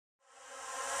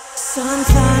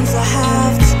Sometimes I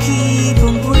have to keep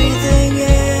on breathing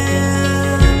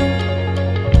in.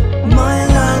 My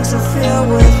lungs are filled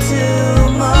with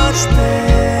too much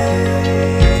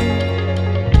pain.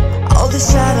 All the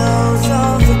shadows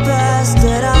of the past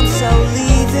that I'm so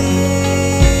leaving,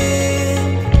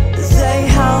 they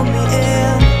held me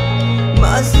in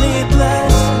my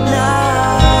sleepless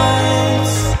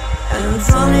nights, and I'm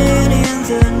drowning in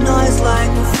the noise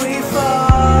like a free fall.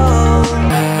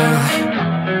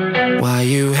 Why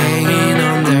you hanging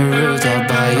on the roof all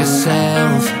by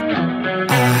yourself?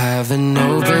 I have an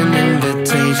open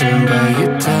invitation, but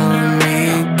you're telling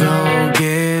me go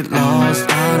get lost.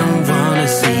 I don't wanna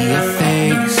see your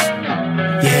face.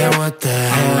 Yeah, what the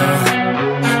hell?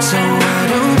 So why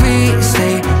don't we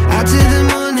stay out till the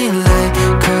morning light?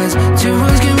 'Cause two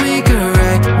wrongs can make a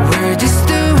right. We're just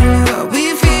doing what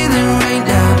we're feeling right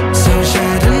now. So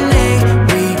Chardonnay,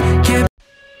 we can.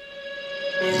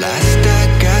 Last I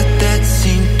got that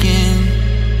sinking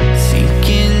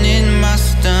in my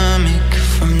stomach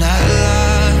from that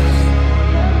love.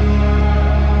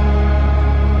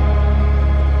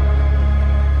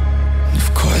 Of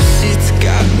course it's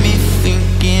got me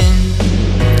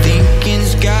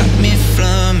thinking's got me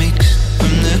flummoxed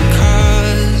from the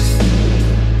cause.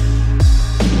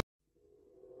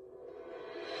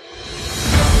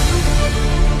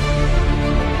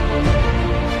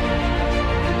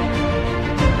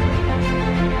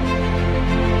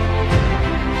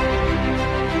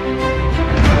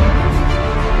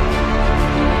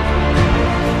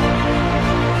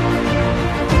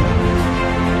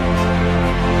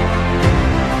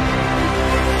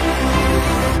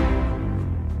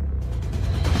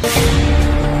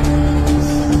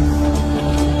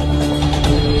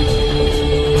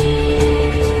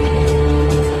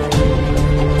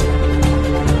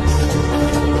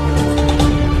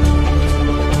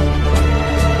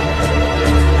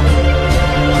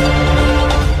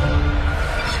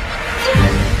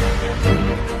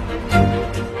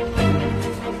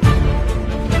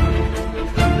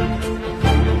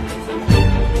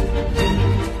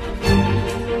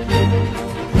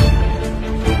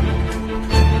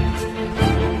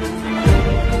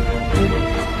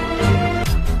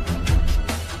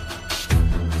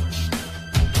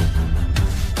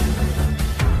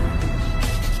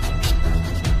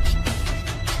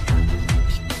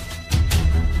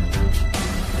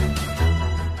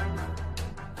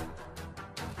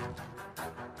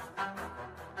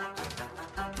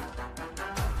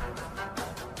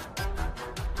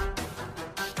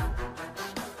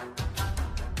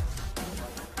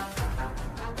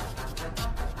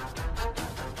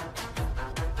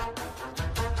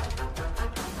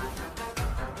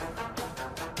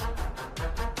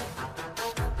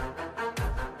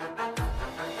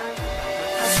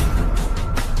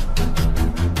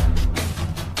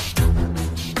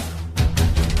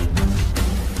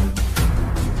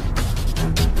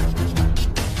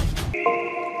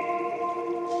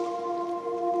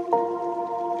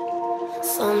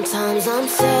 Sometimes I'm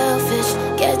selfish,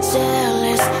 get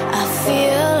jealous. I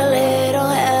feel a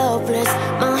little helpless.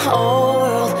 My whole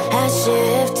world has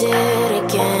shifted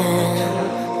again.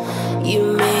 You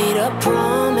made a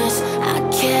promise, I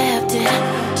kept it.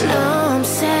 Now I'm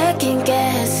second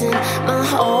guessing. My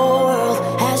whole world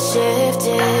has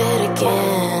shifted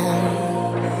again.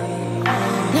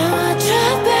 Now I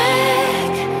drive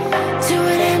back to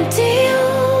an empty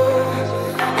room,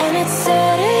 and it's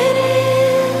setting in.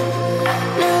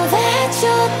 Now that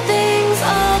your things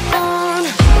are gone,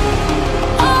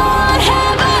 what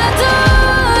have I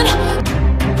done?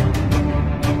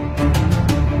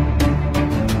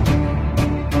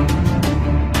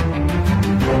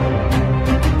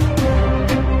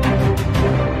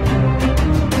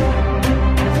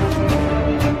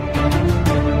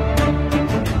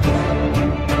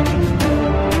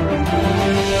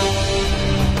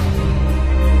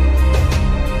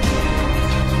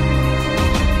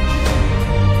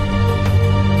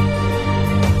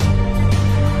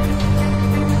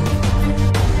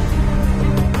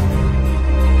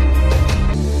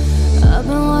 I've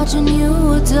been watching you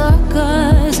with dark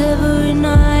eyes every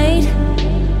night,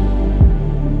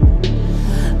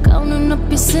 counting up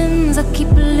your sins. I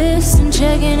keep a list and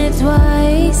checking it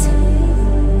twice.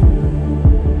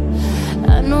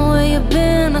 I know where you've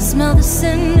been, I smell the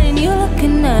sin, and you're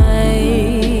looking nice.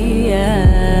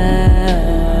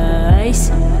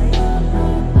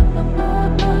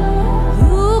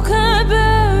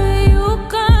 You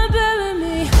can't bury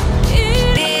me.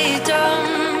 Be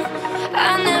done.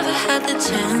 I never had the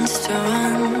chance to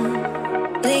run,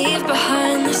 leave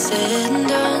behind the said and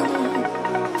done,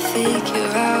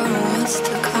 figure out what's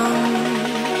to come.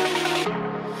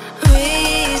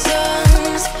 Reason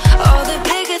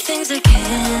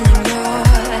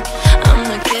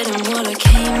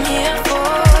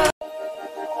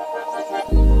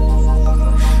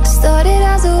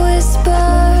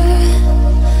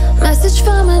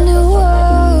from a new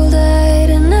world I'd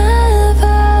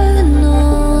never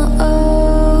known.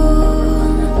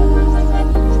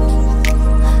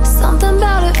 Something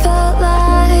about it felt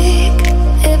like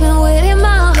it'd been waiting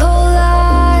my whole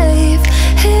life.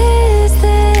 Is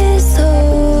this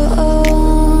home?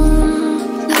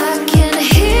 I can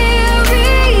hear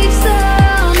each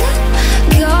sound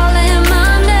calling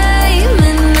my name,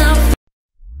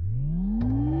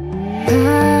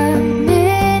 and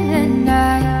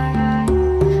midnight,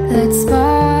 let's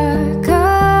spark a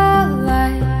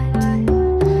light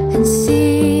and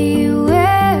see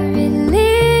where it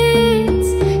leads.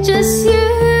 Just you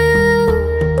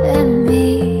and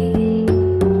me,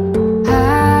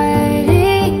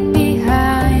 hiding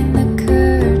behind the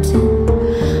curtain,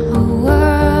 a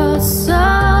world so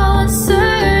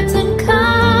uncertain.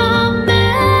 Come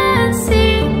and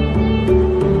see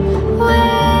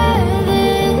where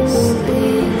this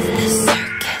leads. The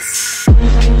circus.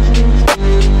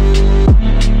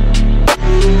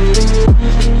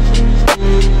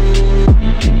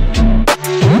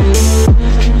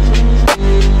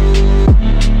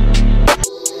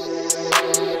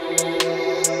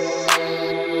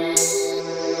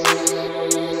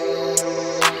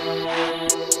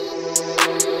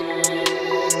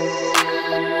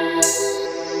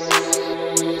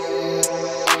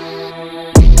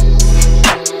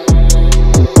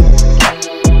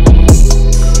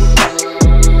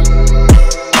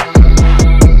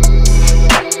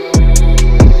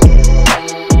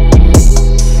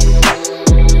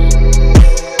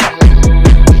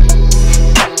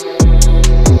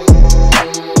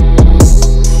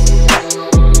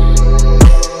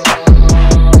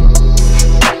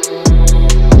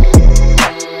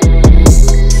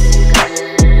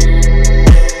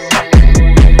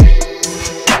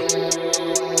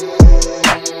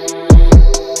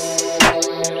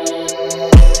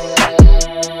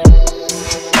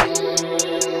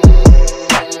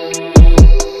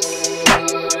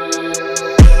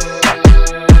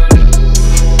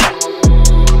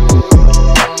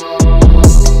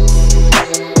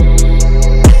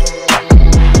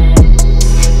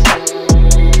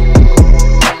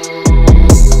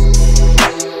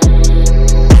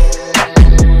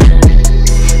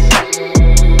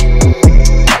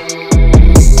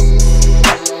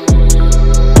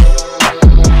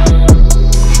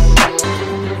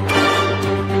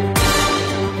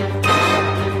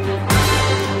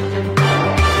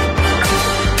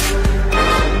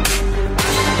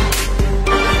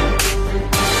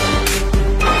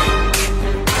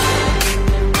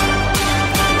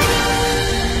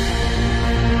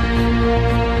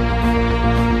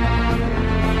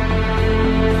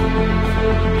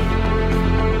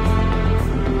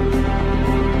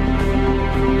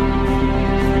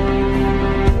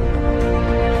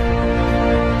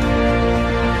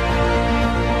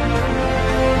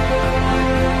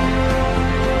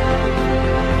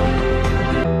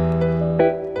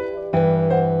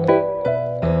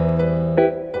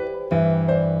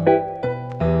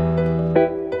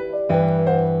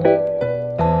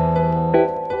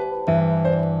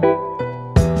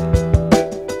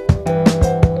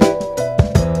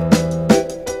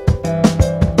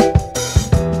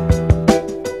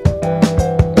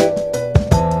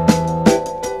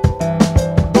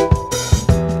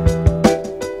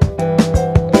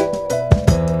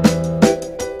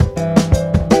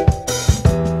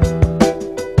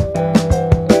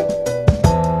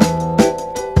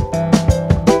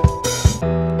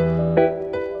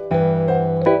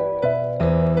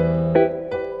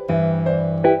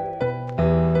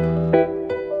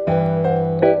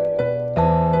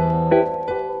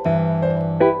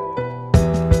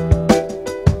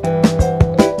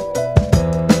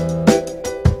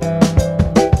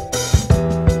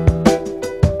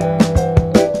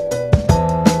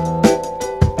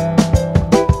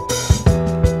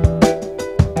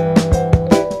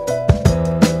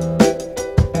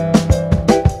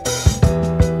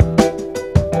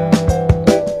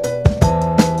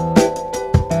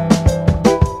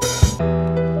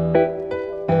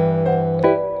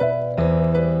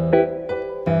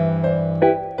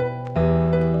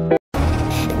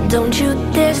 Don't you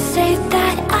dare say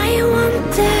that I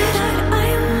wanted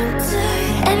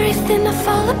everything to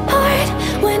fall apart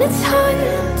when it's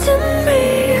haunting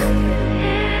me.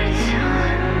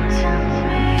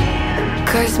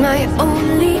 'Cause my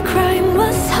only crime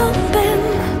was hoping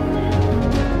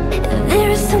there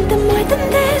is something more than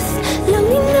this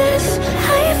loneliness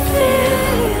I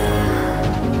feel.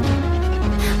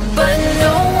 But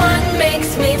no one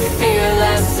makes me feel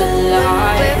less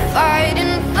alive. We're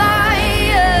fighting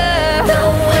fire. The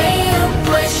way you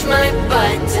push my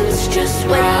buttons just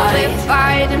right. We're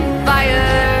fighting